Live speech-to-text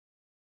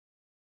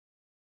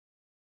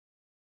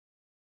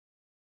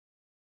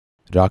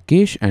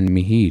Rakesh and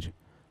Mihir,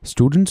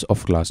 students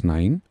of class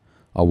 9,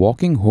 are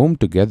walking home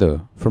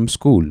together from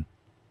school.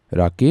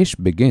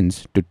 Rakesh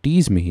begins to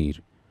tease Mihir,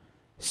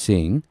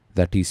 saying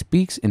that he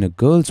speaks in a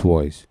girl's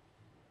voice.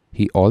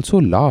 He also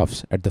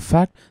laughs at the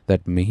fact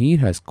that Mihir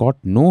has got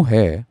no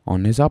hair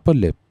on his upper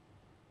lip.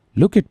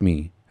 "Look at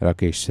me,"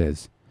 Rakesh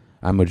says.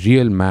 "I'm a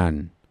real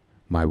man.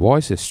 My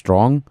voice is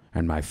strong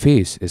and my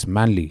face is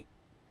manly.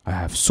 I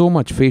have so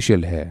much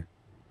facial hair.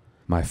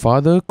 My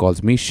father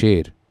calls me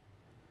Sher."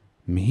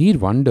 Mihir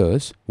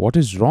wonders what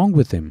is wrong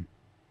with him.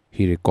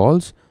 He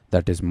recalls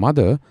that his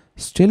mother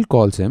still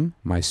calls him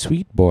my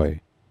sweet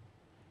boy.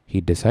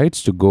 He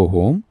decides to go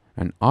home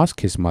and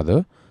ask his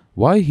mother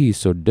why he is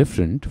so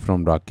different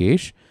from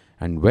Rakesh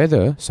and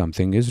whether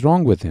something is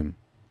wrong with him.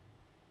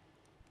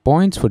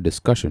 Points for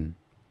discussion.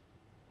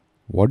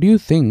 What do you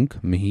think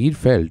Mihir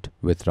felt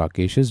with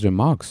Rakesh's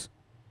remarks?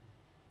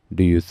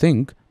 Do you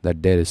think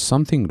that there is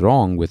something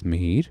wrong with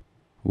Mihir?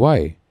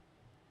 Why?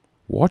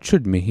 What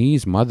should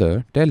Mihir's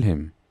mother tell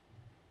him?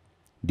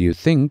 Do you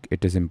think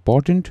it is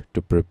important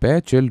to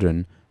prepare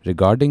children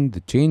regarding the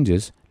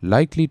changes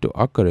likely to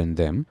occur in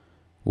them?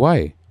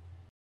 Why?